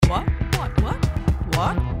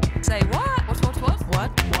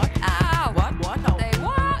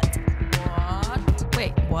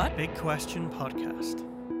Question Podcast.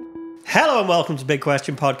 Hello and welcome to Big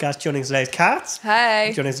Question Podcast. Joining today's Kat.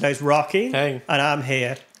 Hey. Joining today's Rocky. Hey. And I'm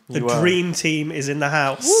here. The You are. dream team is in the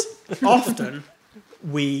house. Often,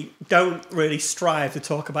 we don't really strive to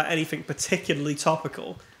talk about anything particularly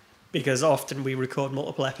topical because often we record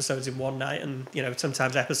multiple episodes in one night and, you know,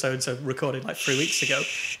 sometimes episodes are recorded like 3 weeks ago.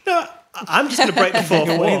 No, I'm just going to break the fourth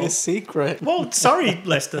Give away wall. the secret. Well, sorry,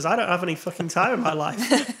 listeners, I don't have any fucking time in my life.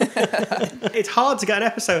 It's hard to get an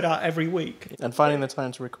episode out every week. And finding the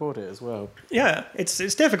time to record it as well. Yeah, it's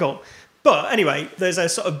difficult. But anyway, there's a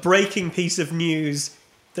sort of breaking piece of news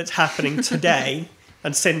that's happening today.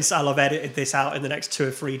 And since I'll have edited this out in the next 2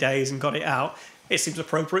 or 3 days and got it out, it seems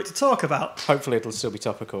appropriate to talk about. Hopefully it'll still be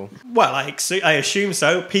topical. Well, I assume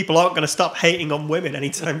so. People aren't going to stop hating on women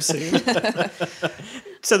anytime soon.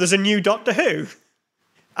 So there's a new Doctor Who.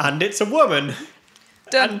 And it's a woman.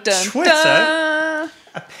 Dun, And dun, Twitter dun.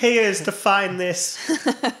 appears to find this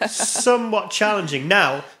somewhat challenging.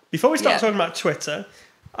 Now, before we start talking about Twitter,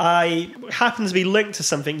 I happened to be linked to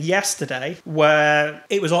something yesterday where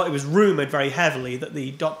it was rumoured very heavily that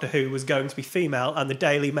the Doctor Who was going to be female, and the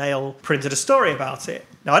Daily Mail printed a story about it.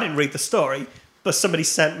 Now, I didn't read the story, but somebody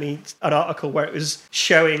sent me an article where it was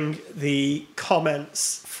showing the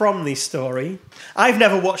comments from the story. I've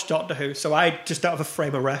never watched Doctor Who, so I just don't have a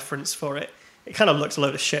frame of reference for it. It kind of looks a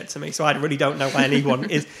load of shit to me, so I really don't know why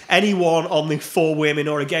anyone on the for women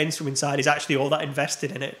or against women side is actually all that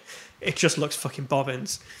invested in it. It just looks fucking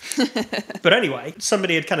bobbins. But anyway,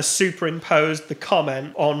 somebody had kind of superimposed the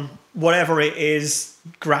comment on whatever it is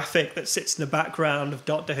graphic that sits in the background of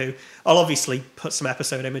Doctor Who. I'll obviously put some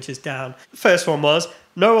episode images down. First one was,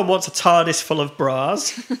 no one wants a TARDIS full of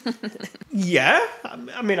bras. Yeah,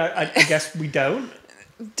 I mean, I guess we don't.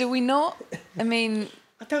 Do we not? I mean...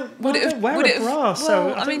 I don't wear a bra,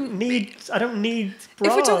 so I don't need bras.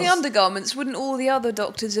 If we're talking undergarments, wouldn't all the other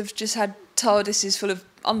doctors have just had TARDISes full of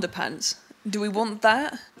underpants? Do we want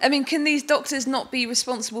that? I mean, can these doctors not be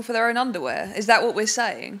responsible for their own underwear? Is that what we're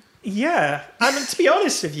saying? Yeah, and to be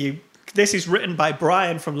honest with you, this is written by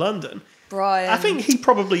Brian from London. Brian. I think he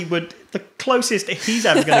probably would... The closest he's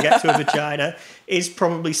ever going to get to a vagina is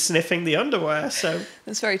probably sniffing the underwear, so...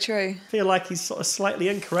 That's very true. I feel like he's sort of slightly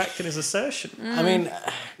incorrect in his assertion. I mean,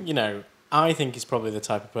 you know, I think he's probably the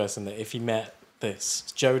type of person that if he met this...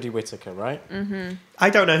 It's Jodie Whittaker, right? Mm-hmm. I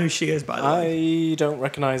don't know who she is, by the way. I don't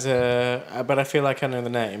recognise her, but I feel like I know the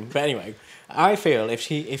name. But anyway, I feel if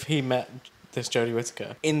he met this Jodie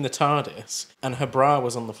Whittaker in the TARDIS and her bra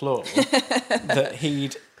was on the floor, that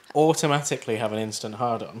he'd automatically have an instant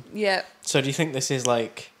hard-on. Yeah. So do you think this is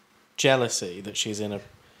like jealousy that she's in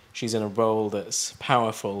a role that's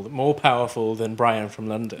powerful, more powerful than Brian from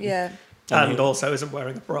London? Yeah. And also isn't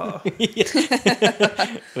wearing a bra. But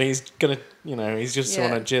he's gonna, you know, he's just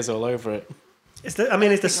want to jizz all over it. Is there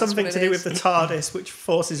something to do with the TARDIS which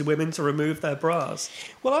forces women to remove their bras?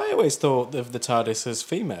 Well, I always thought of the TARDIS as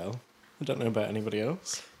female. I don't know about anybody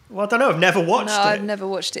else. Well, I don't know. I've never watched it. No, I've never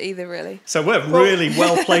watched it either, really. So we're really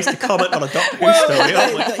well placed to comment on a Doctor Who story,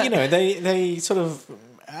 aren't we? You know, they sort of...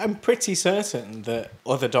 I'm pretty certain that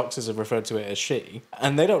other doctors have referred to it as she,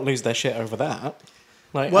 and they don't lose their shit over that.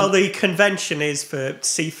 Like, Well, the convention is for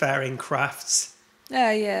seafaring crafts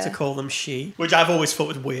Yeah. to call them she, which I've always thought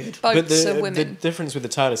was weird. Boats are the women. difference with the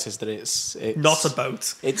TARDIS is that it's Not a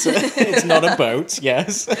boat. It's not a boat,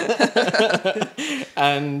 yes.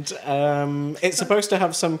 And it's supposed to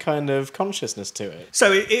have some kind of consciousness to it.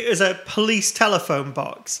 So it is a police telephone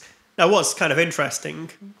box. Now, what's kind of interesting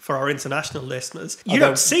for our international listeners, you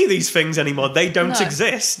don't see these things anymore. They don't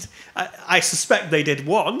exist. I suspect they did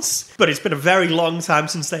once, but it's been a very long time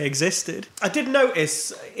since they existed. I did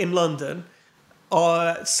notice in London,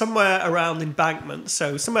 or somewhere around Embankment,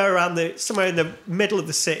 so somewhere in the middle of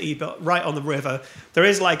the city, but right on the river, there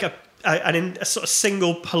is like a sort of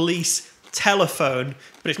single police telephone,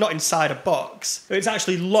 but it's not inside a box. It's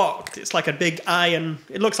actually locked. It's like a big iron.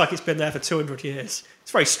 It looks like it's been there for 200 years.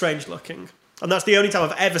 It's very strange looking. And that's the only time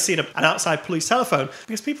I've ever seen an outside police telephone,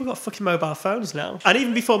 because people got fucking mobile phones now. And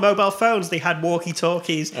even before mobile phones, they had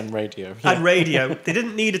walkie-talkies. And radio. And radio. They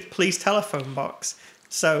didn't need a police telephone box.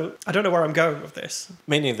 So I don't know where I'm going with this.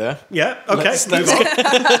 Me neither. Yeah, okay.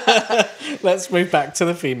 Let's move back to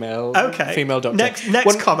the female. Okay. Female doctor.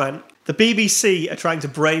 Next comment. The BBC are trying to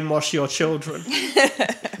brainwash your children.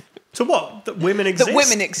 To what? That women exist? That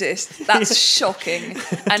women exist. That's shocking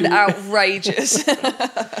and outrageous.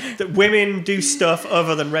 That women do stuff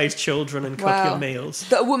other than raise children and cook your meals.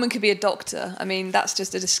 That a woman could be a doctor. I mean, that's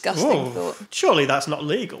just a disgusting thought. Surely that's not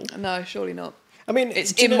legal. No, surely not. I mean,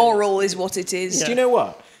 it's immoral is what it is. Do you know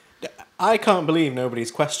what? I can't believe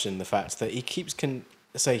nobody's questioned the fact that he keeps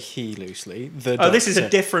say he loosely. The Oh, this is a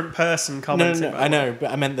doctor. different person commenting. No, I know,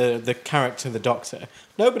 but I meant the character, the doctor.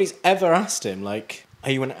 Nobody's ever asked him, like,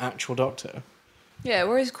 are you an actual doctor? Yeah,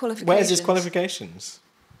 where is his qualifications? Where's his qualifications?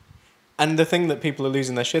 And the thing that people are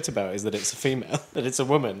losing their shit about is that it's a female, that it's a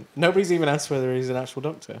woman. Nobody's even asked whether he's an actual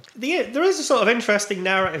doctor. There is a sort of interesting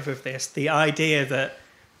narrative of this, the idea that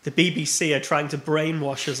the BBC are trying to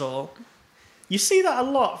brainwash us all. You see that a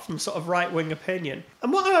lot from sort of right-wing opinion.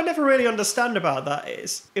 And what I never really understand about that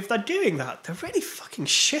is, if they're doing that, they're really fucking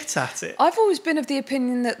shit at it. I've always been of the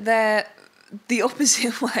opinion that they're the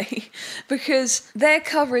opposite way, because their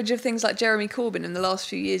coverage of things like Jeremy Corbyn in the last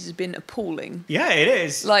few years has been appalling. Yeah, it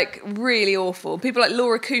is. Like, really awful. People like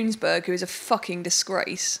Laura Koonsberg, who is a fucking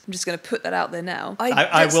disgrace. I'm just going to put that out there now.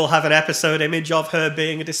 I will have an episode image of her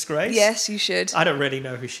being a disgrace. Yes, you should. I don't really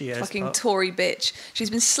know who she is. Fucking but... Tory bitch. She's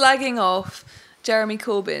been slagging off Jeremy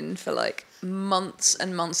Corbyn for like months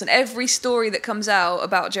and months, and every story that comes out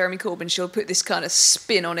about Jeremy Corbyn, she'll put this kind of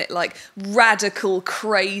spin on it, like radical,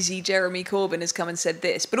 crazy Jeremy Corbyn has come and said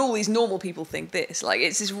this, but all these normal people think this. Like,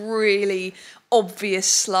 it's this really obvious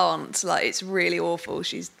slant. Like, it's really awful.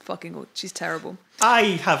 She's terrible. I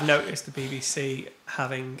have noticed the BBC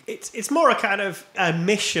having it's more a kind of a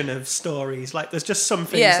mission of stories. Like, there's just some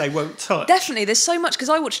things they won't touch. Definitely, there's so much, because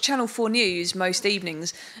I watch Channel 4 News most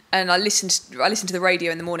evenings, and I listen to the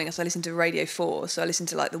radio in the morning, so I listen to Radio 4. So I listen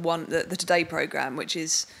to like the Today programme, which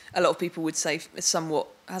is, a lot of people would say, somewhat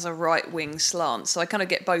has a right-wing slant. So I kind of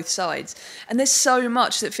get both sides. And there's so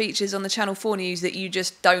much that features on the Channel 4 News that you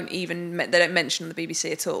just don't mention on the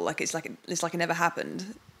BBC at all. Like, it's like it never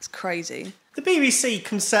happened. It's crazy. The BBC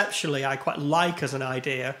conceptually I quite like as an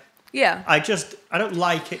idea. Yeah. I don't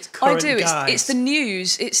like its current guise. It's the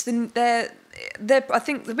news. It's I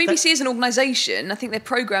think the BBC is an organisation. I think their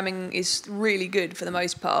programming is really good for the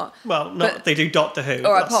most part. Well, they do Doctor Who.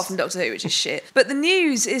 Or apart from Doctor Who, which is shit. But the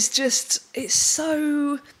news is just, it's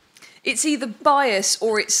either bias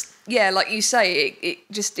or it's, like you say, it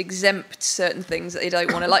just exempts certain things that they don't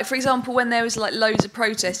want to. Like, for example, when there was like loads of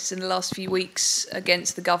protests in the last few weeks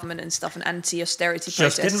against the government and stuff, and anti-austerity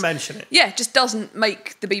protests. Just didn't mention it. Yeah, just doesn't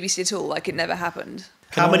make the BBC at all. Like, it never happened.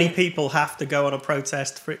 How many people have to go on a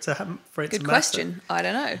protest for it to matter? Good question. I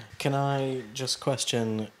don't know. Can I just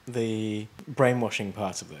question the brainwashing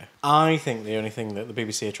part of it? I think the only thing that the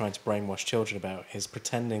BBC are trying to brainwash children about is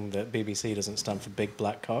pretending that BBC doesn't stand for Big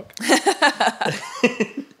Black Cock.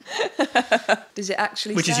 Does it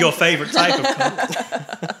actually? Which is your favourite type of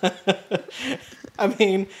cock? I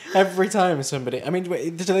mean, every time somebody... I mean,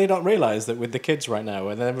 do they not realise that with the kids right now,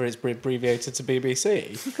 whenever it's abbreviated to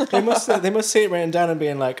BBC, they must see it written down and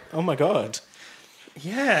being like, oh my God.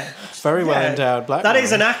 Yeah. Very well endowed black that man.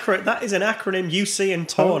 is an acronym you see in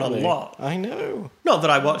porn a lot. I know. Not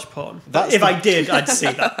that I watch porn. If I did, I'd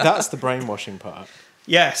see that. That's the brainwashing part.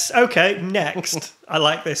 Yes. Okay, next. I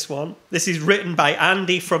like this one. This is written by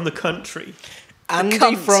Andy from the country.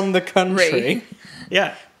 Andy from the country?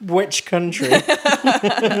 Yeah. Which country?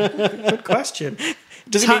 Good question.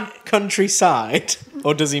 Does he mean countryside?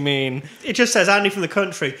 Or does he mean... It just says Andy from the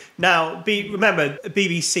country. Now, remember,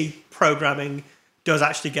 BBC programming does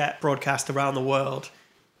actually get broadcast around the world.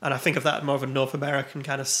 And I think of that more of a North American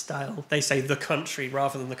kind of style. They say the country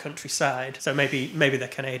rather than the countryside. So maybe they're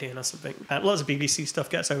Canadian or something. Lots of BBC stuff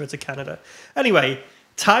gets over to Canada. Anyway,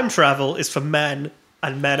 time travel is for men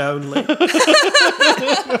and men only.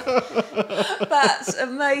 That's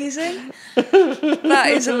amazing. That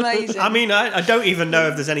is amazing. I mean, I don't even know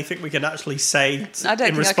if there's anything we can actually say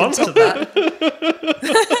in response to that.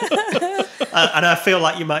 And I feel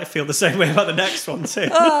like you might feel the same way about the next one too.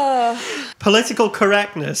 Political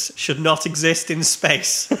correctness should not exist in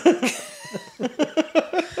space.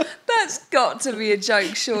 That's got to be a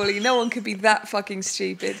joke, surely. No one could be that fucking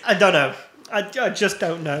stupid. I don't know. I just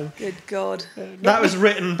don't know. Good God. That was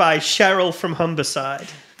written by Cheryl from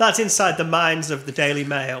Humberside. That's inside the minds of the Daily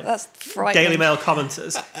Mail. That's frightening. Daily Mail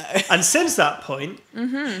commenters. And since that point,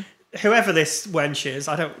 whoever this wench is,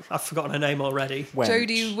 I've forgotten her name already.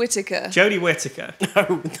 Jodie Whittaker. Jodie Whittaker.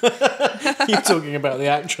 No. You're talking about the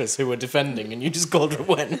actress who we're defending and you just called her a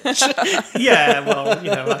wench. Yeah, well,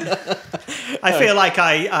 you know, I feel like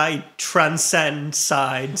I transcend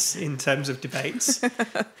sides in terms of debates.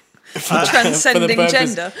 Transcending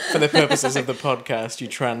gender. For the purposes of the podcast, you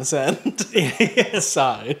transcend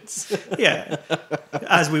sides. Yeah,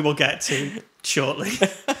 as we will get to shortly.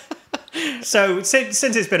 So since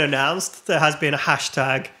it's been announced, there has been a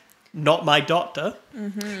hashtag not my doctor.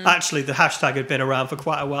 Actually, the hashtag had been around for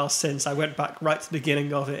quite a while since. I went back right to the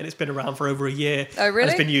beginning of it, and it's been around for over a year. Oh, really?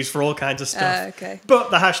 And it's been used for all kinds of stuff. Okay. But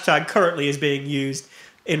the hashtag currently is being used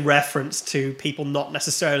in reference to people not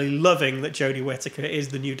necessarily loving that Jodie Whittaker is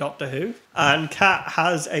the new Doctor Who. And Kat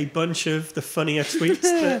has a bunch of the funnier tweets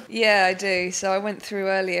that... Yeah, I do. So I went through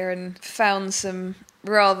earlier and found some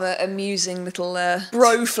rather amusing little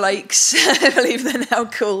bro flakes, I believe they're now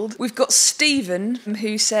called. We've got Stephen,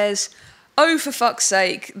 who says, "Oh, for fuck's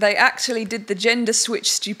sake, they actually did the gender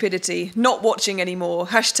switch stupidity. Not watching anymore.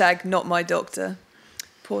 Hashtag not my doctor."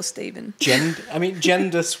 Poor Stephen.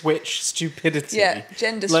 Gender switch stupidity. Yeah,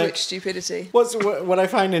 gender switch stupidity. What I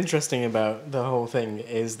find interesting about the whole thing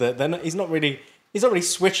is that he's not really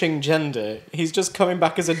switching gender. He's just coming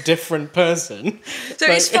back as a different person. So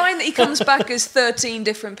it's fine that he comes back as 13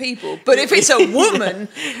 different people, but if it's a woman,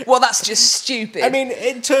 well, that's just stupid. I mean,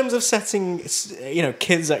 in terms of setting,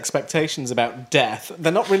 kids' expectations about death,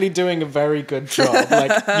 they're not really doing a very good job.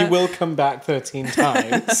 Like, you will come back 13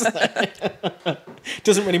 times.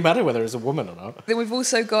 Doesn't really matter whether it's a woman or not. Then we've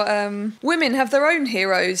also got women have their own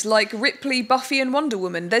heroes, like Ripley, Buffy and Wonder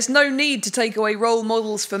Woman. There's no need to take away role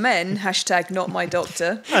models for men. Hashtag not my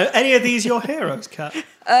doctor. Any of these your heroes, Kat?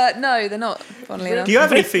 No, they're not, funnily enough. Do you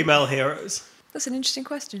have any female heroes? That's an interesting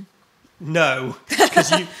question. No,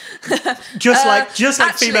 because you just like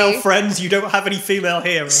actually, female friends, you don't have any female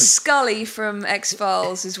heroes. Scully from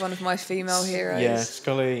X-Files is one of my female heroes. Yeah,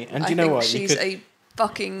 Scully. And I you know think what? She's a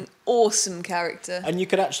fucking awesome character. And you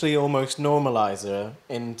could actually almost normalise her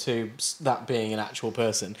into that being an actual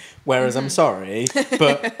person. Whereas, I'm sorry,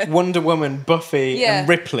 but Wonder Woman, Buffy and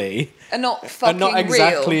Ripley are not fucking not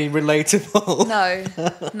exactly relatable.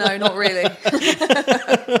 No, not really.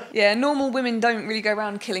 Yeah, normal women don't really go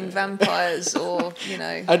around killing vampires or,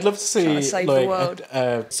 I'd love to see save the world.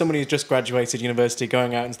 Somebody who's just graduated university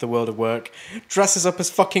going out into the world of work, dresses up as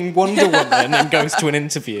fucking Wonder Woman and goes to an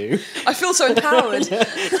interview. I feel so empowered.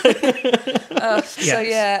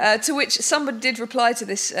 Yes. To which somebody did reply to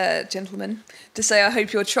this gentleman to say, "I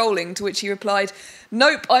hope you're trolling," to which he replied,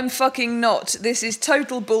 "Nope, I'm fucking not. This is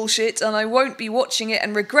total bullshit and I won't be watching it,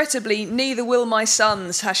 and regrettably neither will my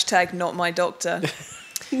sons. Hashtag not my doctor."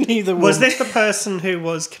 Neither will. Was this the person who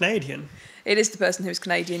was Canadian? It is the person who was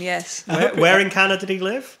Canadian, yes. Where in Canada did he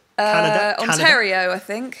live? Ontario, I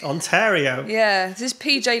think. Ontario. Yeah, this is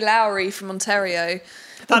PJ Lowry from Ontario.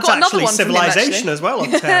 That's actually civilization as well,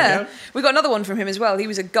 Ontario. Yeah. We got another one from him as well. He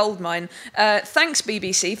was a gold mine. Thanks,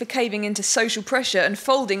 BBC, for caving into social pressure and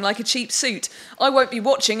folding like a cheap suit. I won't be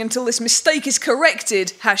watching until this mistake is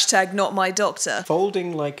corrected. Hashtag not my doctor.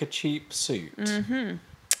 Folding like a cheap suit. Mm-hmm.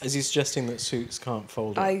 Is he suggesting that suits can't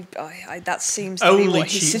fold? That seems to be what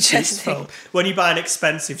he's suggesting. When you buy an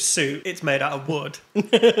expensive suit, it's made out of wood.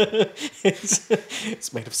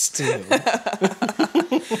 It's made of steel. We've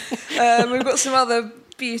got some other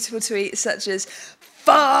beautiful tweets such as,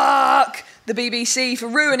 "Fuck the BBC for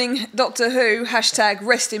ruining Doctor Who. Hashtag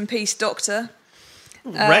rest in peace, Doctor."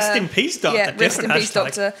 Rest in peace, Doctor. Yeah, rest in peace,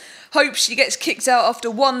 Doctor. Hope she gets kicked out after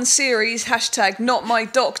one series. Hashtag not my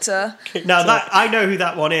doctor. Now that I know who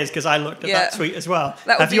that one is because I looked at that tweet as well.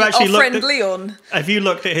 That would be our friend Leon. Have you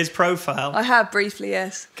looked at his profile? I have briefly,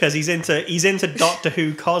 yes. Because he's into Doctor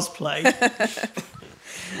Who cosplay.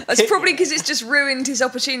 That's probably because it's just ruined his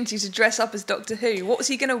opportunity to dress up as Doctor Who. What was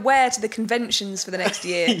he going to wear to the conventions for the next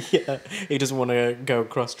year? Yeah, he doesn't want to go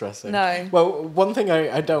cross-dressing. No. Well, one thing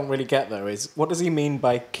I don't really get, though, is what does he mean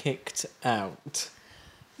by kicked out?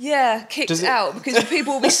 Yeah, kicked out, because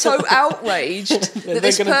people will be so outraged that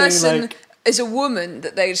this person is a woman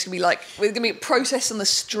that they're just going to be like, we're going to be protests on the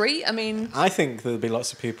street. I mean... I think there'll be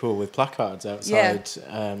lots of people with placards outside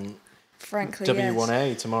frankly,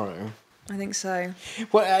 W1A tomorrow. I think so.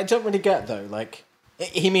 Well, I don't really get, though, like,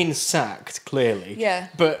 he means sacked, clearly. Yeah.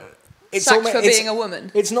 But it's sacked for being a woman.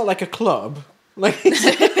 It's not like a club. Like,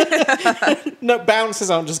 no, bouncers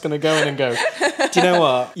aren't just going to go in and go, do you know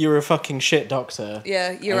what? You're a fucking shit doctor.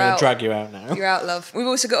 Yeah, you're I'm out. Drag you out now. You're out, love. We've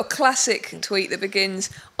also got a classic tweet that begins,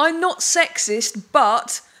 "I'm not sexist,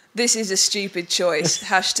 but this is a stupid choice.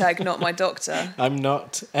 Hashtag not my doctor." I'm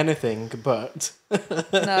not anything, but...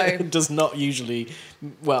 No. It does not usually...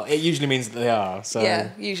 Well, it usually means that they are, so...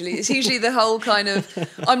 Yeah, usually. It's usually the whole kind of,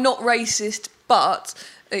 I'm not racist, but...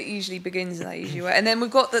 It usually begins in that usual way. And then we've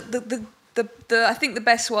got the I think the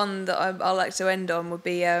best one that I like to end on would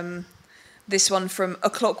be this one from A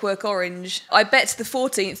Clockwork Orange. "I bet the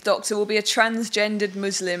 14th Doctor will be a transgendered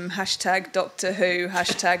Muslim. Hashtag Doctor Who.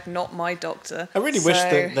 Hashtag not my doctor." I really wish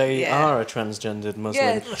that they are a transgendered Muslim.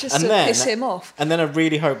 Yeah, just to piss him off. And then I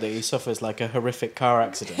really hope that he suffers like a horrific car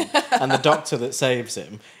accident and the doctor that saves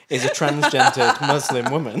him is a transgendered Muslim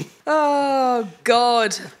woman. Oh,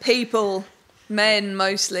 God. People. Men,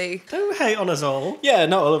 mostly. Don't hate on us all. Yeah,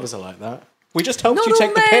 not all of us are like that. We just helped you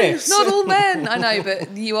take the piss. Not all men. I know,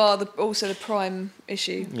 but you are also the prime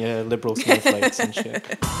issue. Yeah, liberal snowflakes and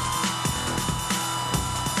shit.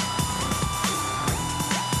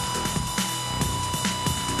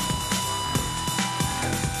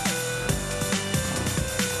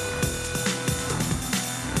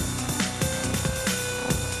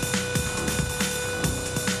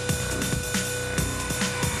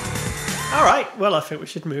 All right, well, I think we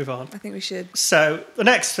should move on. I think we should. So the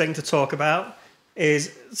next thing to talk about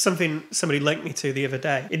is something somebody linked me to the other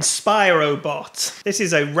day. Inspirobot. This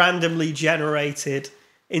is a randomly generated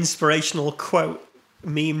inspirational quote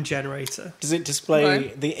meme generator. Does it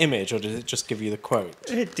display the image or does it just give you the quote?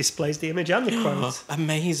 It displays the image and the quote.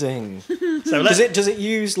 Amazing. So does it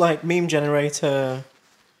use like meme generator,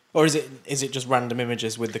 or is it just random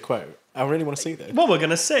images with the quote? I really want to see this. What we're going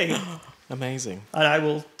to see. Amazing. And I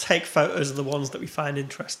will take photos of the ones that we find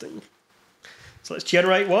interesting. So let's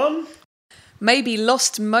generate one. Maybe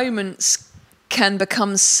lost moments can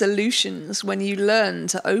become solutions when you learn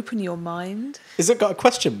to open your mind. Has it got a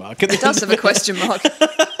question mark? It does have a question mark.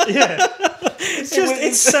 Yeah.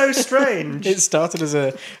 It's so strange. It started as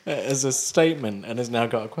a statement and has now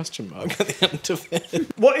got a question mark at the end of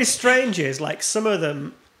it. What is strange is, like, some of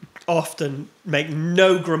them often make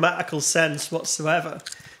no grammatical sense whatsoever.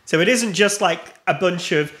 So it isn't just like a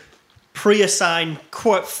bunch of pre-assigned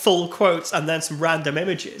full quotes and then some random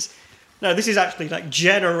images. No, this is actually like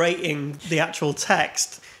generating the actual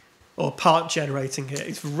text, or part generating it.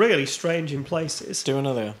 It's really strange in places. Let's do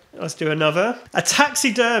another. Let's do another. A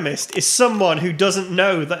taxidermist is someone who doesn't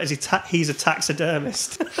know that he's a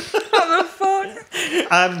taxidermist. What the fuck?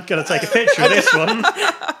 I'm going to take a picture of this one.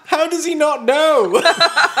 How does he not know?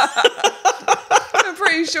 I'm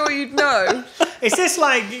pretty sure you'd know. Is this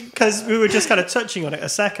like, because we were just kind of touching on it a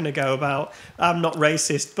second ago about I'm not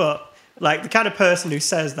racist, but like the kind of person who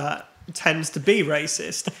says that tends to be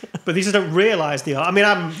racist, but they just don't realise they are. I mean,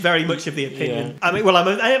 I'm very much of the opinion. Yeah. I mean, well, I'm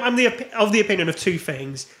of the opinion of two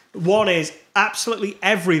things. One is absolutely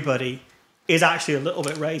everybody is actually a little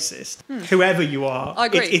bit racist. Whoever you are, I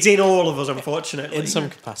agree. It's in all of us, unfortunately. In some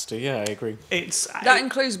capacity, yeah, I agree. That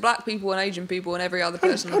includes black people and Asian people and every other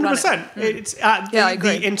person on the planet. 100%. I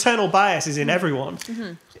agree. The internal bias is in everyone.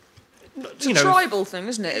 It's a tribal thing,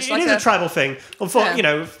 isn't it? It is a tribal thing. Yeah. You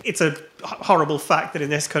know, it's a horrible fact that in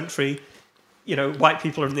this country, you know, white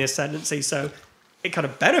people are in the ascendancy, so it kind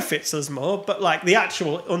of benefits us more. But like the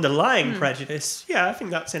actual underlying prejudice, yeah, I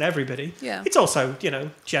think that's in everybody. Yeah. It's also, you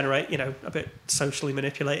know, a bit socially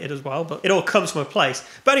manipulated as well, but it all comes from a place.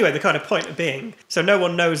 But anyway, the kind of point of being, so no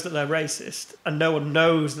one knows that they're racist, and no one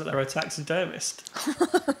knows that they're a taxidermist.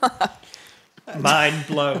 Mind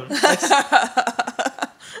blown.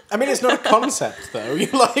 I mean, it's not a concept, though.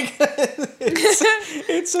 You're like,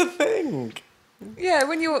 it's a thing. Yeah,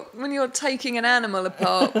 when you're taking an animal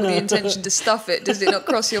apart with the intention to stuff it, does it not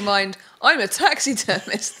cross your mind, I'm a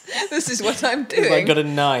taxidermist, this is what I'm doing? He's like got a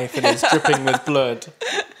knife and it's dripping with blood.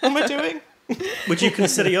 What am I doing? Would you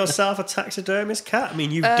consider yourself a taxidermist, Kat? I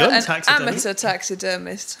mean, you've done an taxidermy. amateur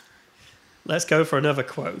taxidermist. Let's go for another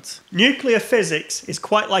quote. Nuclear physics is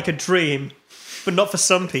quite like a dream, but not for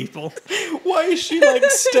some people. Why is she like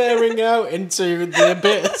staring out into the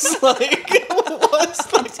abyss? Like, what's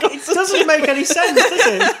that? It doesn't make any sense, does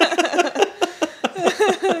it?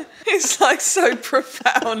 It's like so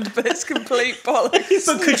profound, but it's complete bollocks.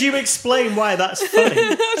 But could you explain why that's funny?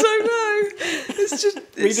 I don't know. It's just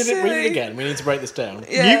Read it again. We need to break this down.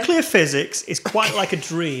 Yeah. Nuclear physics is quite like a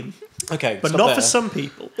dream, Okay, but stop not there. for some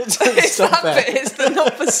people. It's Stop that there. bit. It's the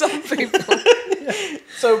not for some people.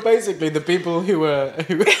 So basically, the people who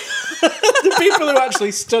the people who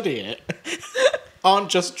actually study it aren't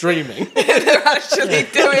just dreaming. They're actually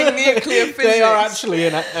doing nuclear physics. They are actually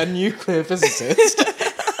a nuclear physicist. Is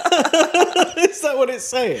that what it's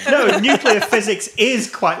saying? No, nuclear physics is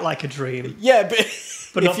quite like a dream, Yeah,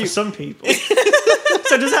 but not for some people.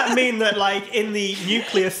 So does that mean that, like, in the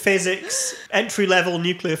nuclear physics, entry-level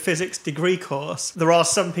nuclear physics degree course, there are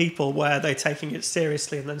some people where they're taking it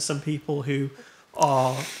seriously, and then some people who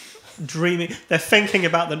are dreaming, they're thinking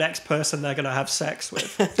about the next person they're going to have sex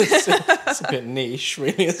with. It's a bit niche,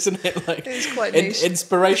 really, isn't it? Like, It's quite niche.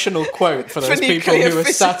 Inspirational quote for those people nuclear who are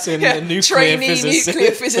sat in the nuclear trainee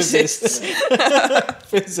nuclear physicists.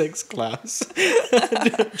 physics class,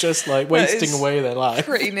 just like wasting is away their life.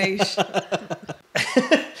 Pretty niche.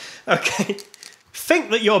 Okay.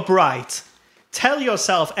 Think that you're bright. Tell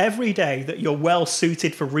yourself every day that you're well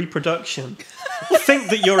suited for reproduction. Think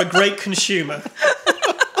that you're a great consumer.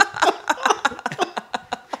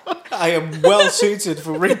 I am well suited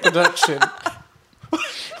for reproduction.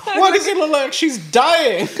 Why does it look like she's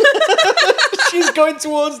dying? She's going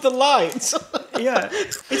towards the light. Yeah.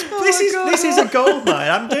 This is a gold mine.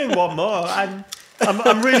 I'm doing one more.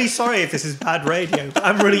 I'm really sorry if this is bad radio, but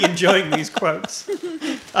I'm really enjoying these quotes.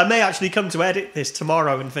 I may actually come to edit this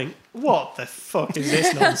tomorrow and think, what the fuck is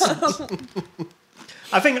this nonsense?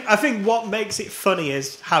 I think what makes it funny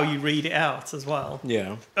is how you read it out as well.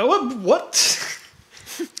 Yeah. Oh, what?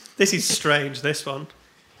 This is strange, this one.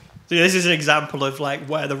 So this is an example of like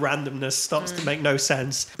where the randomness starts to make no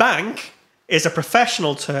sense. Bank is a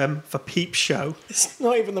professional term for peep show. It's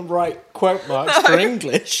not even the right quote marks for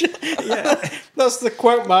English. Yeah. That's the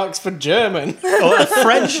quote marks for German. Or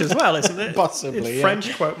French as well, isn't it? Possibly, yeah.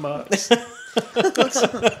 French quote marks.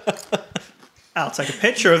 I'll take a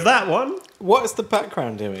picture of that one. What is the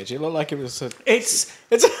background image? It looked like it was It's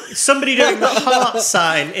somebody doing the heart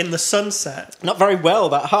sign in the sunset. not very well.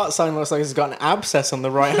 That heart sign looks like it's got an abscess on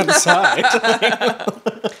the right-hand side.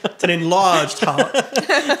 It's an enlarged heart.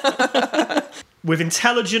 With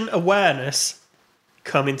intelligent awareness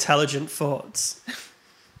come intelligent thoughts.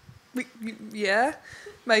 Yeah,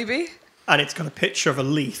 maybe. And it's got a picture of a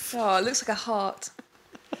leaf. Oh, it looks like a heart.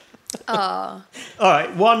 Ah. All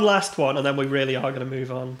right, one last one, and then we really are going to move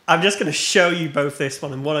on. I'm just going to show you both this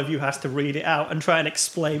one, and one of you has to read it out and try and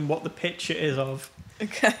explain what the picture is of.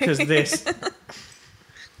 Okay. Because this...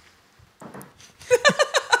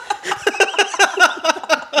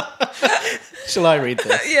 Shall I read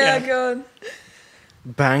this? Yeah, go on.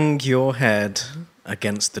 Bang your head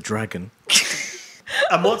against the dragon.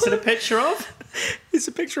 And what's it a picture of? It's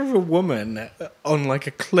a picture of a woman on like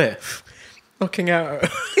a cliff looking out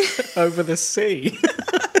over the sea.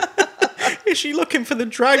 Is she looking for the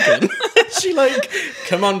dragon? Is she like,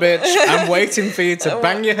 come on, bitch, I'm waiting for you to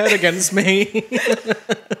bang your head against me.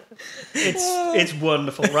 It's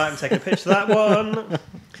wonderful. Right, I'm taking a picture of that one.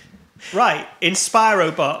 Right,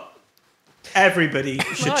 Inspirobot. Everybody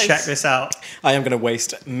should Nice. check this out. I am going to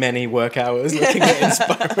waste many work hours looking at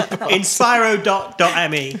Inspiro.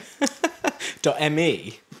 Inspiro.me.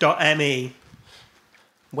 .me. .me.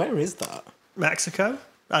 Where is that? Mexico?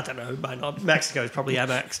 I don't know. Might not. Mexico is probably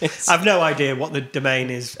MX. I've no idea what the domain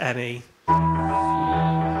is. ME.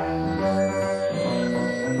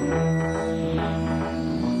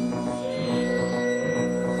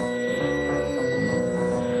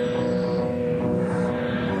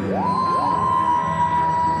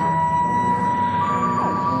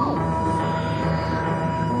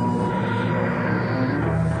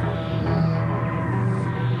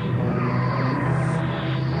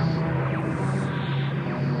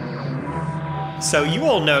 So you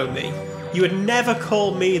all know me. You would never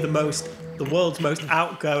call me the world's most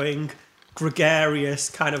outgoing, gregarious,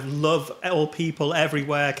 kind of love all people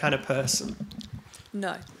everywhere kind of person.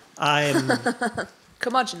 No. I am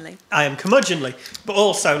Curmudgeonly. curmudgeonly, but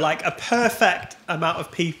also like a perfect amount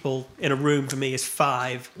of people in a room for me is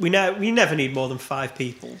 5. We never need more than 5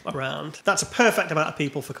 people around. That's a perfect amount of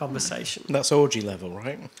people for conversation. That's orgy level,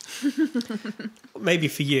 right? Maybe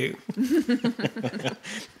for you,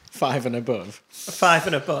 5 and above. 5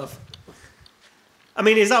 and above. I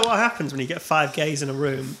mean, is that what happens when you get 5 gays in a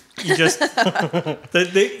room? You just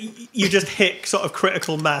you just hit sort of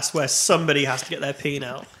critical mass where somebody has to get their peen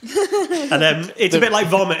out, and then it's a bit like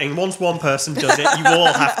vomiting. Once one person does it, you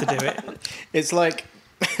all have to do it. It's like,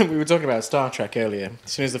 we were talking about Star Trek earlier.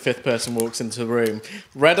 As soon as the 5th person walks into the room,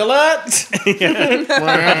 red alert! A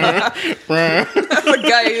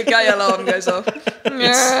gay alarm goes off.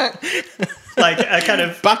 Like a kind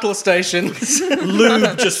of Battle stations.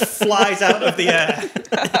 lube just flies out of the air.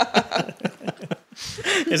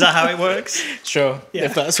 Is that how it works? Sure. Yeah.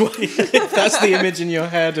 If that's the image in your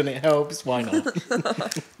head and it helps, why not?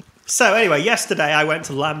 So anyway, yesterday I went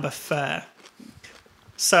to Lambeth Fair.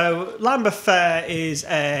 So Lambeth Fair is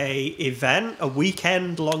a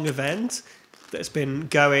weekend-long event that's been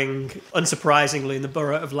going, unsurprisingly, in the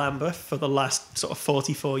borough of Lambeth for the last sort of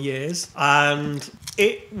 44 years. And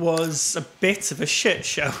it was a bit of a shit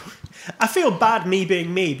show. I feel bad me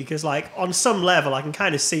being me because, like, on some level, I can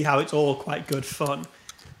kind of see how it's all quite good fun.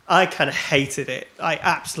 I kind of hated it. I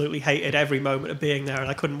absolutely hated every moment of being there, and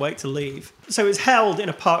I couldn't wait to leave. So it's held in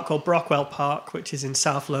a park called Brockwell Park, which is in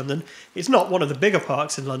South London. It's not one of the bigger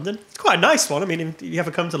parks in London. It's quite a nice one. I mean, if you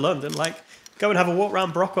ever come to London, like, go and have a walk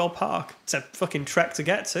around Brockwell Park. It's a fucking trek to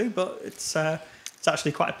get to, but it's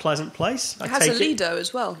actually quite a pleasant place. It has a Lido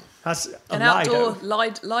as well. Has a An Lido. outdoor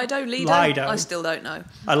Lido? Lido. I still don't know.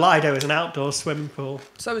 A Lido is an outdoor swimming pool.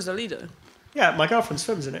 So is a Lido. Yeah, my girlfriend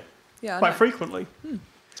swims in it Yeah, I quite know. frequently.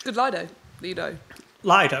 It's good Lido.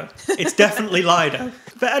 Lido. It's definitely Lido.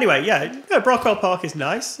 But anyway, yeah, Brockwell Park is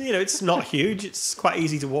nice. You know, it's not huge. It's quite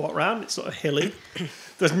easy to walk around. It's sort of hilly.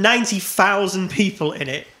 There's 90,000 people in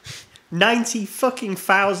it.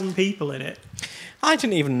 90,000 people in it. I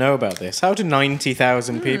didn't even know about this. How do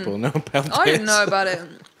 90,000 people know about this? I didn't know about it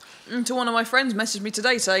until one of my friends messaged me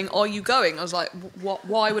today saying, "Are you going?" I was like, "What?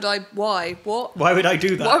 Why would I? Why? What? Why would I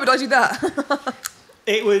do that? Why would I do that?"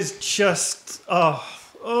 It was just,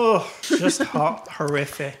 just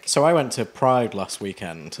horrific. So I went to Pride last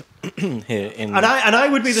weekend here in And I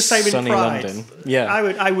would be the same in sunny Pride. London. Yeah.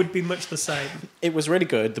 I would be much the same. It was really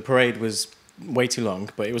good. The parade was way too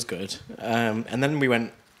long, but it was good. And then we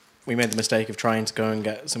made the mistake of trying to go and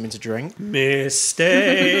get something to drink.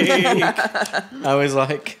 Mistake. I was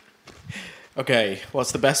like, okay,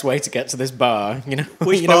 what's the best way to get to this bar? You know,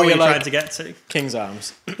 Which bar were you trying to get to? King's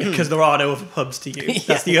Arms. Because there are no other pubs to use.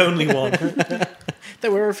 That's the only one.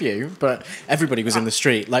 There were a few, but everybody was in the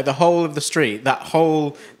street. Like the whole of the street, that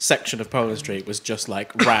whole section of Poland Street was just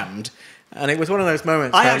like rammed. And it was one of those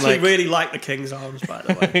moments. I actually really like the King's Arms, by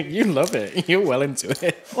the way. You love it. You're well into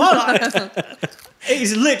it. Well, it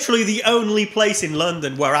is literally the only place in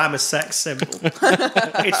London where I'm a sex symbol.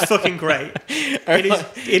 It's fucking great.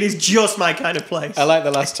 It is just my kind of place. I like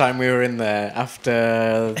the last time we were in there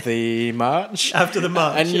after the march. After the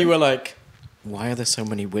march. And you were like, why are there so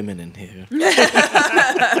many women in here?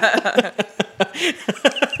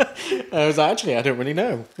 I was like, actually, I don't really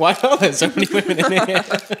know. Why are there so many women in here?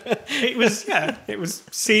 It was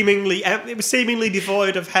seemingly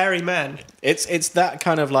devoid of hairy men. It's that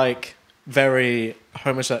kind of like very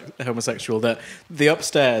homosexual that the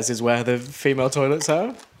upstairs is where the female toilets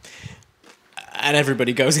are. And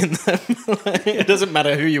everybody goes in them. It doesn't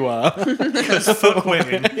matter who you are. Because fuck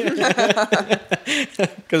women.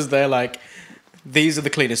 Because they're like, these are the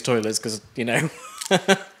cleanest toilets because, you know...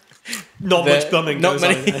 Not much bumming goes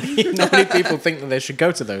on in there. Not many people think that they should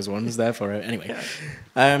go to those ones, therefore, anyway. Yeah.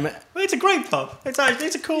 Well, it's a great pub. It's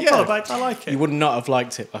a cool pub. I like it. You would not have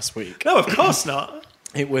liked it last week. No, of course not.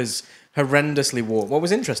 It was horrendously warm. What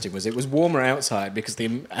was interesting was it was warmer outside because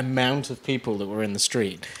the amount of people that were in the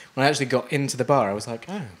street. When I actually got into the bar, I was like,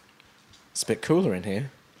 oh, it's a bit cooler in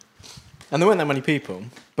here. And there weren't that many people,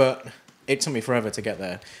 but it took me forever to get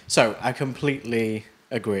there. So I completely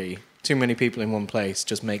agree. Too many people in one place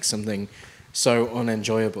just makes something so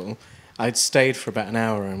unenjoyable. I'd stayed for about an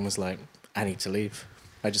hour and was like, I need to leave.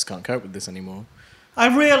 I just can't cope with this anymore.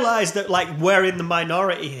 I realised that, like, we're in the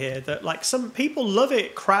minority here, that, like, some people love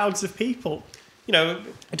it, crowds of people. You know...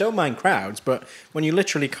 I don't mind crowds, but when you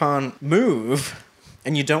literally can't move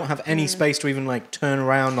and you don't have any space to even, like, turn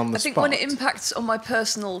around on the spot... I think when it impacts on my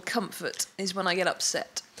personal comfort is when I get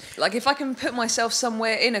upset. Like, if I can put myself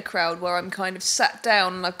somewhere in a crowd where I'm kind of sat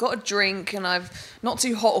down and I've got a drink and I've not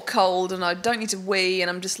too hot or cold and I don't need to wee and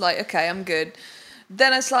I'm just like, okay, I'm good,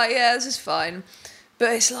 then it's like, yeah, this is fine.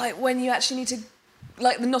 But it's like when you actually need to...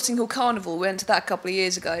 Like the Notting Hill Carnival, we went to that a couple of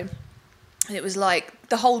years ago. And it was like,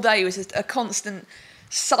 the whole day was just a constant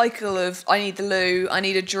cycle of, I need the loo, I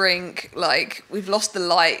need a drink, like, we've lost the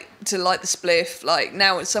light to light the spliff, like,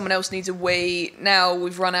 now someone else needs a wee, now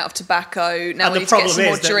we've run out of tobacco, now we need to get some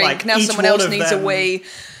more drink, like, now someone else needs a wee.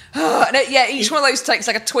 Each one of those takes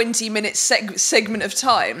like a 20-minute segment of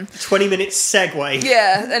time. 20-minute segue.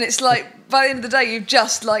 Yeah, and it's like, by the end of the day, you've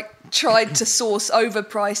just, like, tried to source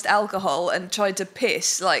overpriced alcohol and tried to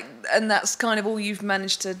piss, like, and that's kind of all you've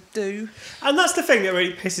managed to do. And that's the thing that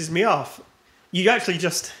really pisses me off. You actually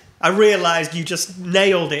just... I realised you just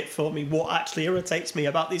nailed it for me. What actually irritates me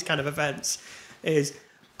about these kind of events is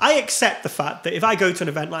I accept the fact that if I go to an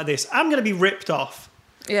event like this, I'm going to be ripped off.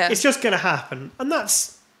 Yeah. It's just going to happen. And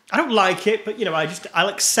that's... I don't like it, but, you know, I'll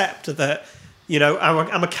accept that, you know,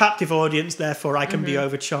 I'm a captive audience, therefore I can be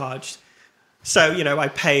overcharged. So, you know, I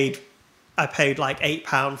paid like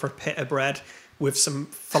 £8 for a pit of bread with some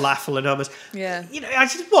falafel and hummus. Yeah. You know,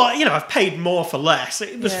 I've paid more for less.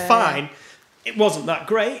 It was fine. Yeah. It wasn't that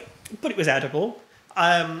great, but it was edible.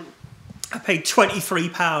 I paid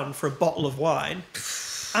 £23 for a bottle of wine.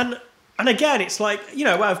 And again, it's like, you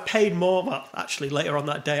know, I've paid more. Well, actually, later on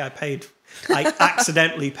that day, I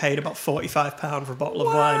accidentally paid about £45 for a bottle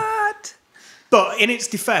of wine. What? But in its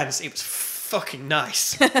defence, it was fucking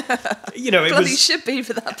nice. You know, it bloody should be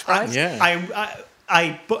for that price.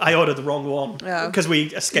 I ordered the wrong one because we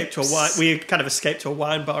escaped to a wine. We kind of escaped to a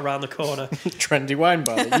wine bar around the corner. Trendy wine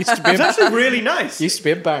bar. It used to be. It was actually really nice. Used to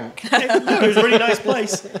be a bank. It was a really nice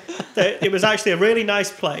place. It was actually a really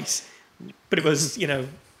nice place, but it was, you know,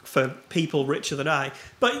 for people richer than I.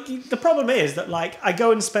 But the problem is that, like, I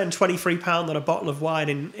go and spend £23 on a bottle of wine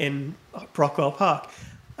in Brockwell Park,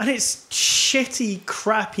 and it's shitty,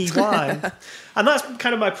 crappy wine. And that's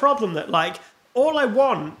kind of my problem, that, like, all I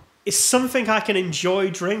want is something I can enjoy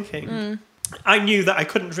drinking. I knew that I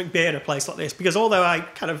couldn't drink beer in a place like this because although I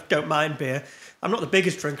kind of don't mind beer, I'm not the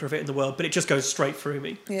biggest drinker of it in the world, but it just goes straight through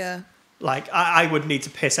me. Yeah. Like, I would need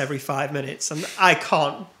to piss every 5 minutes, and I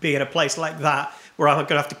can't be in a place like that where I'm going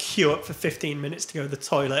to have to queue up for 15 minutes to go to the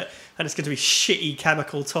toilet, and it's going to be shitty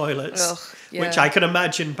chemical toilets, Ugh, yeah. which I can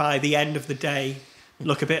imagine by the end of the day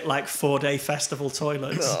look a bit like 4-day festival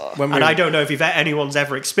toilets. And I don't know if anyone's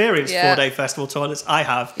ever experienced 4-day festival toilets. I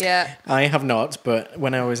have. Yeah. I have not, but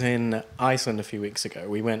when I was in Iceland a few weeks ago,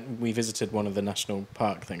 we visited one of the national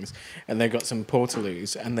park things, and they got some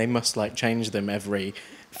portaloos, and they must like change them every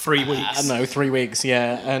 3 weeks. No, 3 weeks,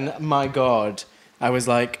 yeah. And my God, I was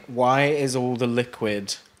like, why is all the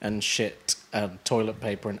liquid and shit and toilet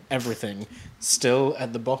paper and everything still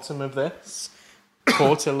at the bottom of this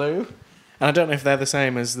portaloo? And I don't know if they're the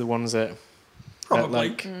same as the ones at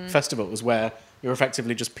like festivals where you're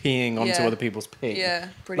effectively just peeing onto other people's pee. Yeah,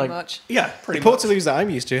 pretty much. Yeah, pretty the much. portaloos that I'm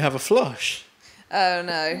used to have a flush. Oh,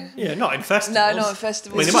 no. Yeah, not in festivals. No, not in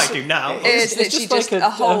festivals. I mean, they might do now. It's literally just just like a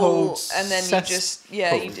hole, a and then you just,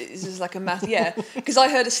 it's just like a math, Because I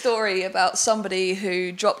heard a story about somebody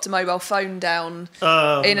who dropped a mobile phone down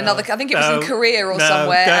in another, I think it was in Korea or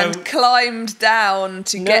somewhere, and climbed down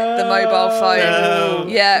to get the mobile phone.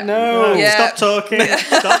 Stop talking.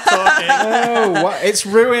 Stop talking. No, it's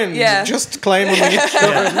ruined. Yeah. Just claim on the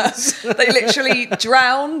insurance. They literally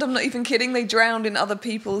drowned, I'm not even kidding, they drowned in other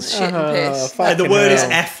people's shit and piss. The word is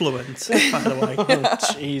effluent, by the way. Oh,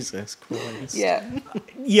 Jesus Christ. Yeah.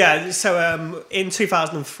 Yeah, so in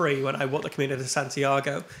 2003, when I walked the Camino de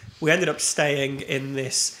Santiago, we ended up staying in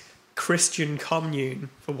this Christian commune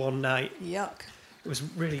for one night. Yuck. It was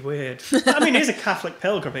really weird. I mean, it is a Catholic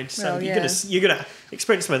pilgrimage, so you're gonna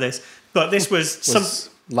experience some of this. But this was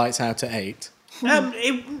lights out at 8.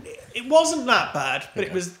 It wasn't that bad, but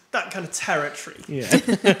it was that kind of territory.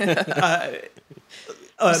 Yeah.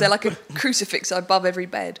 Was there like a crucifix above every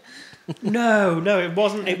bed? No, it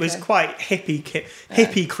wasn't. It was quite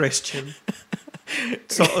hippie Christian.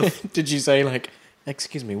 Sort of. Did you say like,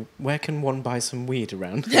 excuse me, where can one buy some weed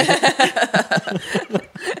around here? No,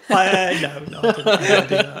 I didn't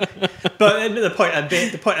do that. But the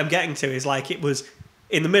point I'm getting to is like it was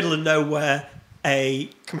in the middle of nowhere. They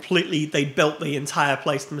built the entire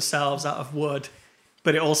place themselves out of wood,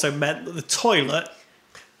 but it also meant that the toilet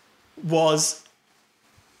was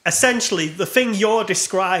essentially the thing you're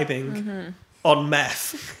describing on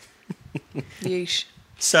meth. Yeesh.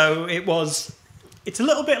 So it's a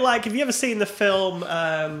little bit like, have you ever seen the film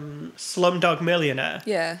Slumdog Millionaire?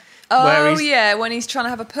 Yeah. Oh, yeah, when he's trying to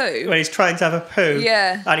have a poo. When he's trying to have a poo.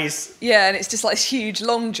 Yeah. And and it's just like this huge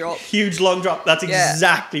long drop. That's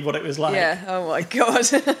exactly what it was like. Yeah, oh my God.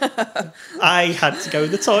 I had to go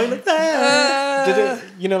to the toilet there. Did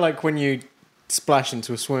it, like when you splash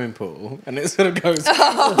into a swimming pool and it sort of goes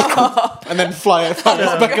and then flies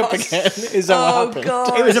back up again? Is that what happened?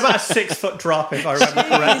 God. It was about a 6-foot drop, if I remember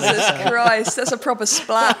correctly. Jesus Christ, that's a proper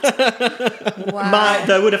splat. Wow.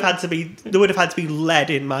 There would have had to be lead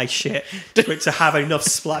in my shit for it to have enough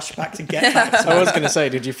splashback to get back to I was going to say,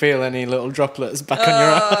 did you feel any little droplets back on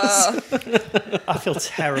your ass? I feel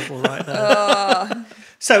terrible right now.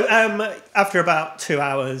 So after about 2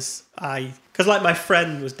 hours, because like my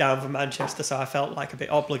friend was down from Manchester, so I felt like a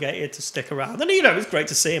bit obligated to stick around. And it was great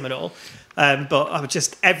to see him and all. But I was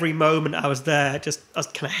just, every moment I was there, I was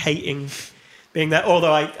kind of hating being there.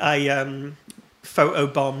 Although I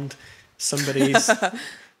photobombed somebody's...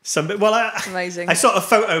 Amazing. I sort of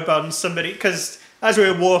photobombed somebody, because as we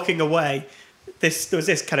were walking away, there was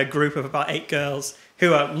this kind of group of about 8 girls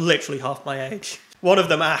who are literally half my age. One of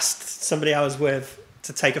them asked somebody I was with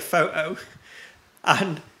to take a photo,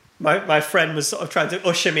 and my friend was sort of trying to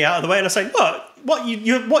usher me out of the way, and I was saying, what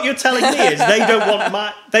you're telling me is they don't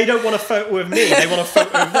want a photo of me, they want a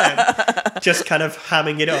photo of them. Just kind of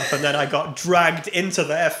hamming it up, and then I got dragged into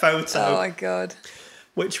their photo. Oh my God.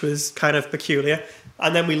 Which was kind of peculiar.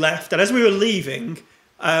 And then we left, and as we were leaving,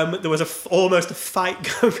 there was almost a fight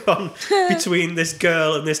going on between this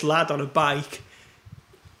girl and this lad on a bike.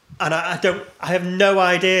 And I have no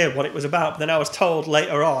idea what it was about. But then I was told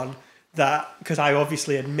later on that, because I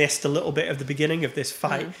obviously had missed a little bit of the beginning of this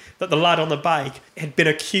fight, that the lad on the bike had been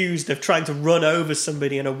accused of trying to run over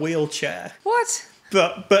somebody in a wheelchair. What?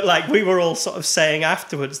 But like we were all sort of saying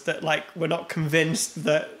afterwards that like we're not convinced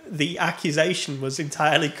that the accusation was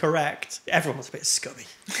entirely correct. Everyone was a bit scummy.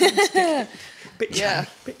 Bit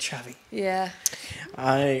chavvy. Yeah.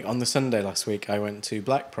 On the Sunday last week, I went to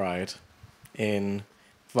Black Pride in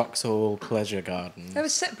Vauxhall Pleasure Garden. They have a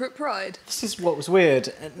separate Pride. This is what was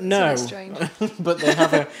weird. No, strange. But they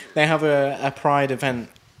have a Pride event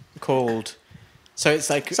called. So it's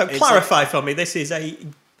like. So clarify for me. This is a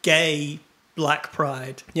gay Black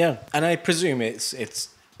Pride. Yeah, and I presume it's.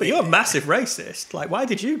 But you're a massive racist. Like, why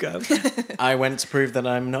did you go? I went to prove that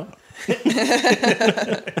I'm not.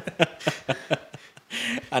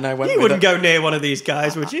 And I went. You wouldn't go near one of these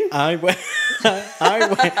guys, would you? I went.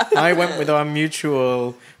 I went with our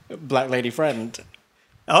mutual black lady friend.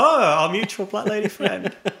 Oh, our mutual black lady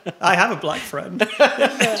friend. I have a black friend.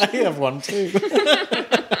 I have one too.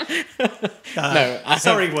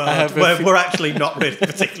 Sorry, world. We're actually not really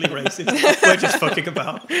particularly racist. We're just fucking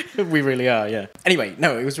about. We really are, yeah. Anyway,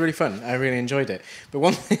 no, it was really fun. I really enjoyed it. But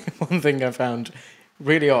one thing I found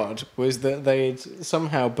really odd was that they'd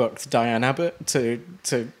somehow booked Diane Abbott to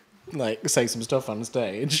like say some stuff on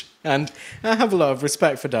stage. And I have a lot of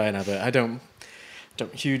respect for Diane Abbott. I don't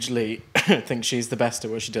hugely think she's the best at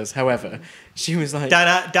what she does. However, she was like...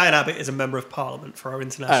 Diane Abbott is a member of Parliament for our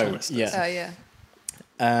international listeners. Yeah. Oh,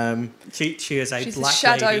 yeah. She is a She's black the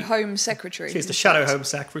Shadow lady. Home Secretary. She's the Shadow Home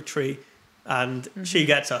Secretary, and she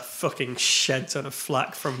gets a fucking shed ton of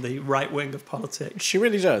flack from the right wing of politics. She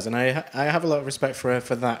really does, and I have a lot of respect for her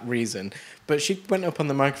for that reason. But she went up on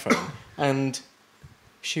the microphone, and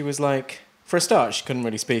she was like... For a start, she couldn't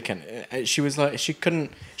really speak, and she was like, she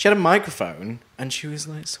had a microphone, and she was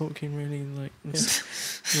like talking really like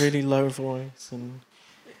really low voice, and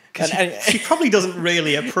she probably doesn't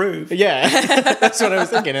really approve. Yeah, that's what I was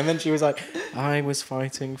thinking. And then she was like, I was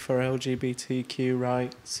fighting for LGBTQ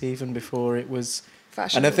rights even before it was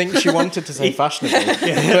fashionable. And I think she wanted to say fashionable,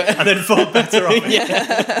 and then thought better of it.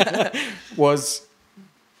 Yeah. Was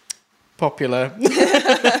popular.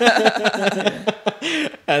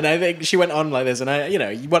 And I think she went on like this, and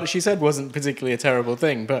what she said wasn't particularly a terrible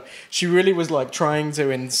thing, but she really was like trying to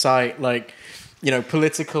incite like,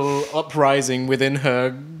 political uprising within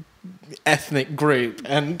her ethnic group,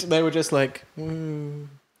 and they were just like, and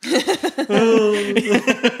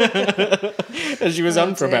she was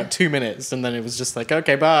on for about 2 minutes, and then it was just like,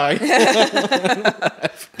 okay, bye.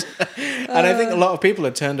 And I think a lot of people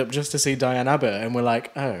had turned up just to see Diane Abbott, and were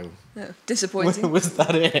like, oh, disappointing. Was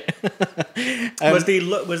that it? Was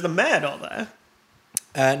the mayor not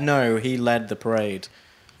there? No, he led the parade.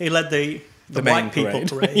 He led the main white people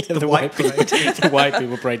parade. Yeah, the white parade. The white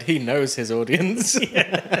people parade. He knows his audience.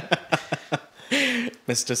 Yeah.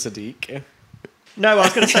 Mr. Sadiq. No, I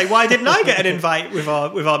was going to say, why didn't I get an invite with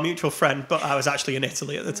our mutual friend? But I was actually in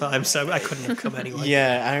Italy at the time, so I couldn't have come anyway.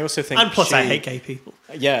 Yeah, I also think... And plus I hate gay people.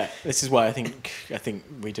 Yeah, this is why I think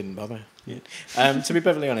we didn't bother. Yeah. To be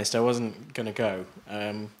perfectly honest, I wasn't going to go.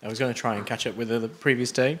 I was going to try and catch up with her the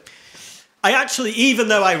previous day. I actually, even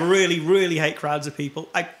though I really, really hate crowds of people,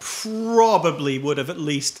 I probably would have at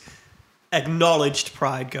least acknowledged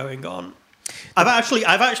Pride going on. I've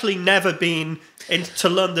actually never been into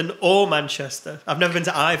London or Manchester. I've never been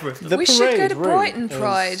to either of them. We should go to Brighton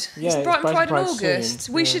Pride. It's Brighton Pride in August.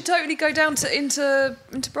 We should totally go down into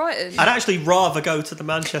Brighton. I'd actually rather go to the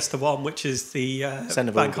Manchester one, which is the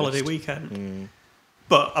bank holiday weekend.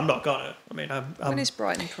 But I'm not gonna. I mean, when is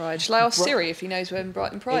Brighton Pride? Shall I ask Siri if he knows when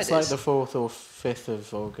Brighton Pride is? It's like the 4th or 5th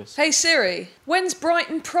of August. Hey Siri, when's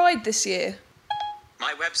Brighton Pride this year?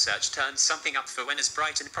 My web search turned something up for when is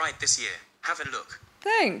Brighton Pride this year. Have a look.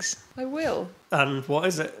 Thanks, I will. And what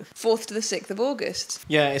is it? 4th to the 6th of August.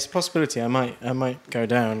 Yeah, it's a possibility. I might go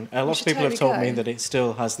down. A lot of people have told me that it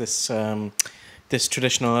still has this this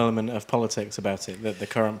traditional element of politics about it. That the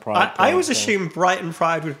current Pride. I always assumed Brighton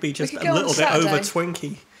Pride would be just a little bit over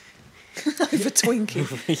Twinkie. Over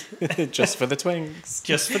Twinkie. Just for the twinks.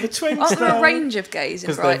 Just for the twinks. Aren't there a range of gays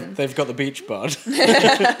in Brighton? They've got the beach bod.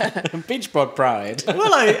 Beach bod Pride.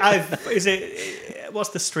 Well, is it... What's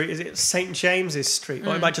the street? Is it St James's Street?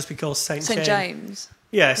 Or it might just be called St James.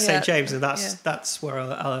 Yeah, St James, and that's where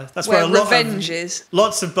a revenge is.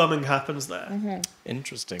 Lots of bumming happens there. Mm-hmm.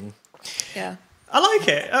 Interesting. Yeah. I like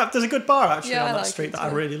it. There's a good bar actually on that street that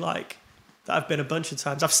I really like. That I've been a bunch of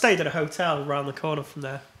times. I've stayed at a hotel around the corner from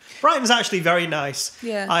there. Brighton's actually very nice.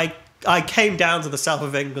 Yeah. I came down to the south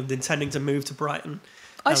of England intending to move to Brighton.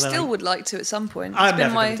 I still would like to at some point. I'm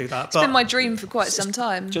never going to do that. It's been my dream for quite some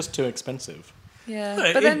time. Just too expensive.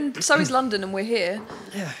 Yeah, but then so is London, and we're here.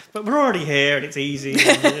 Yeah, but we're already here, and it's easy.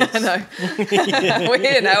 I know. We're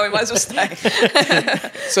here now. We might as well stay.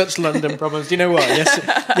 Such London problems. Do you know what?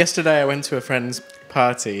 Yesterday I went to a friend's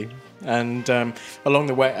party, and along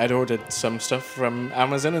the way I'd ordered some stuff from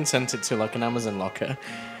Amazon and sent it to like an Amazon locker.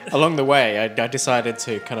 Along the way, I decided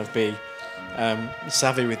to kind of be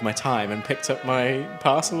savvy with my time and picked up my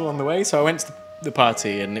parcel on the way. So I went to the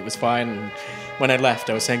party, and it was fine. And when I left,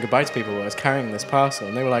 I was saying goodbye to people. I was carrying this parcel,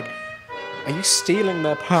 and they were like, "Are you stealing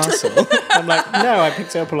their parcel?" I'm like, "No, I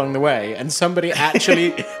picked it up along the way." And somebody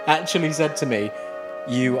actually said to me,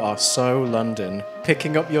 You are so London,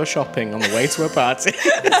 picking up your shopping on the way to a party.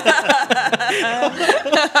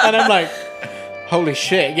 And I'm like, holy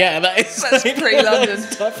shit, yeah, that's pre-London.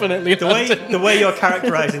 That's definitely The way you're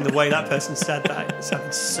characterising the way that person said that, it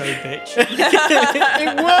sounds so bitch.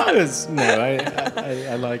 It was. No,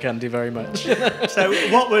 I like Andy very much. So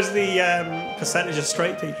what was the percentage of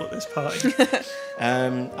straight people at this party?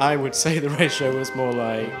 I would say the ratio was more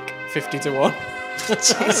like 50-1.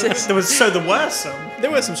 Jesus. There were some.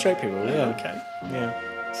 There were some straight people, yeah. Okay. Yeah.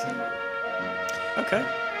 Okay.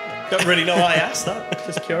 Don't really know why I asked that.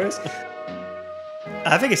 Just curious.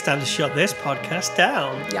 I think it's time to shut this podcast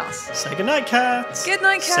down. Yes. Say goodnight, cats. Good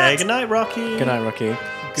night, Kat. Say goodnight, Rocky. Good night, Rocky.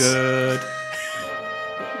 Good.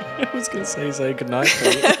 I was going to say good night,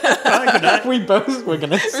 Pete. Right, good night. We both were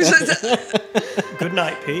going to say Good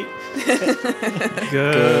night, Pete.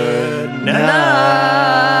 Good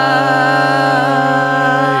night.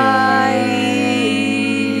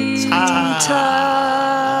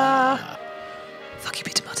 Ta. Fuck you,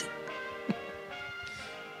 Peter Martin.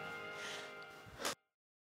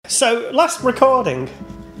 So, last recording,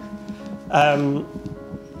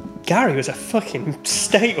 Gary was a fucking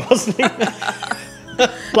state, wasn't he?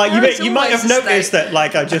 Like, you might have noticed that,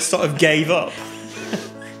 like, I just sort of gave up.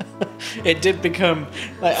 It did become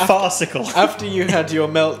like Farcical. after you had your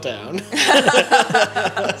meltdown,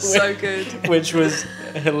 So good. which was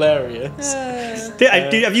hilarious.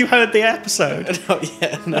 Have you heard the episode? Not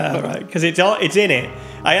yet, no. No, right, because it's in it.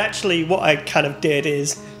 What I kind of did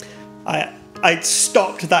is I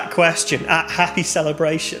stopped that question at Happy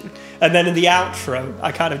Celebration, and then in the outro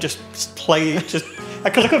I kind of just played it, just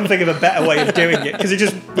because I couldn't think of a better way of doing it, because it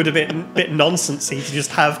just would have been a bit nonsensy to just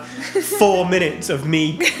have 4 minutes of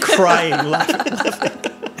me crying, laughing.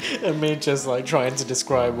 And me just like trying to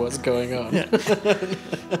describe what's going on. Yeah.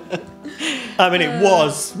 I mean, it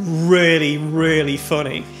was really, really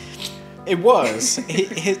funny. It was.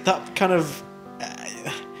 That kind of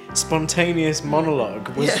spontaneous monologue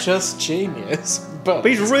was just genius. But But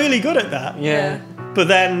he's really good at that. yeah. But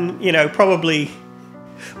then, probably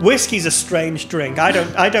whiskey's a strange drink. I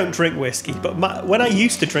don't drink whiskey, but when I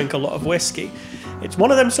used to drink a lot of whiskey, it's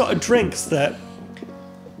one of them sort of drinks that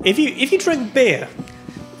if you drink beer,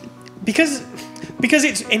 because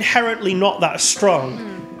it's inherently not that strong,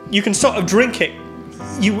 you can sort of drink it.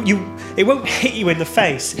 It won't hit you in the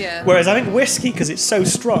face. Yeah. Whereas I think whiskey, because it's so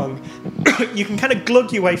strong, you can kind of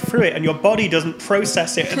glug your way through it, and your body doesn't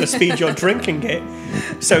process it at the speed you're drinking it.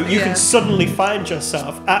 So you can suddenly find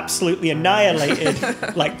yourself absolutely annihilated,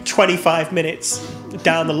 like 25 minutes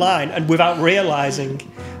down the line, and without realising.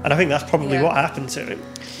 And I think that's probably what happened to him.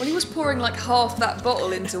 Well, he was pouring like half that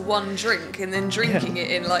bottle into one drink and then drinking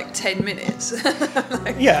it in like 10 minutes.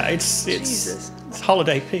 Yeah, it's Jesus. It's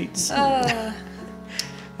Holiday Pete's.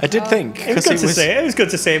 I did think It was good to see. It was good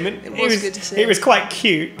to see him. It was good to see It him. was quite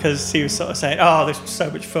cute because he was sort of saying, "Oh, this was so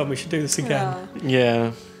much fun. We should do this again." Oh.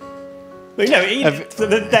 Yeah. But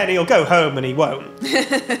then he'll go home and he won't.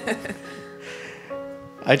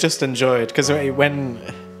 I just enjoyed because when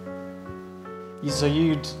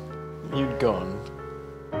you'd gone.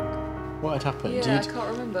 What had happened? Yeah, I can't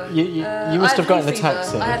remember. You must have gotten the hay fever.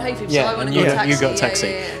 taxi. I had hay fever, yeah, so I went and and got a taxi. you got a taxi.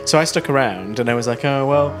 Yeah. So I stuck around and I was like, oh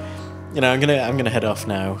well, I'm gonna head off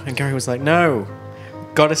now. And Gary was like, no,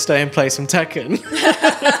 gotta stay and play some Tekken.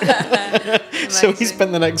 So we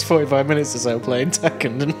spent the next 45 minutes or so playing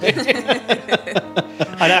Tekken, didn't we?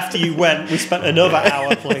 And after you went, we spent another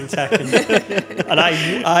hour playing Tekken, and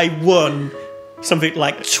I won something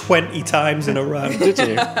like 20 times in a row. Did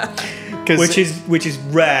you? Which is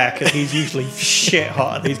rare because he's usually shit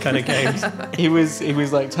hot at these kind of games. He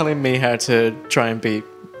was like telling me how to try and beat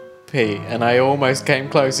Pete, and I almost came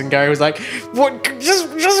close. And Gary was like, "What? Just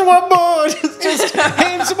one more. Just hit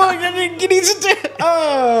him some more. You need to do it."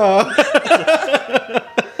 Oh.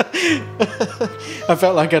 I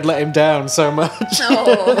felt like I'd let him down so much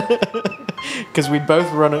because we'd both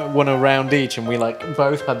won a round each, and we like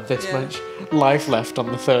both had this much life left on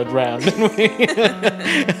the third round, didn't we?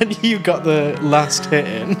 And you got the last hit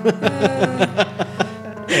in.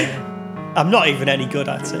 I'm not even any good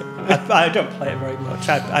at it. I don't play it very much.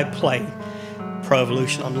 I play Pro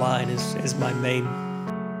Evolution Online is my main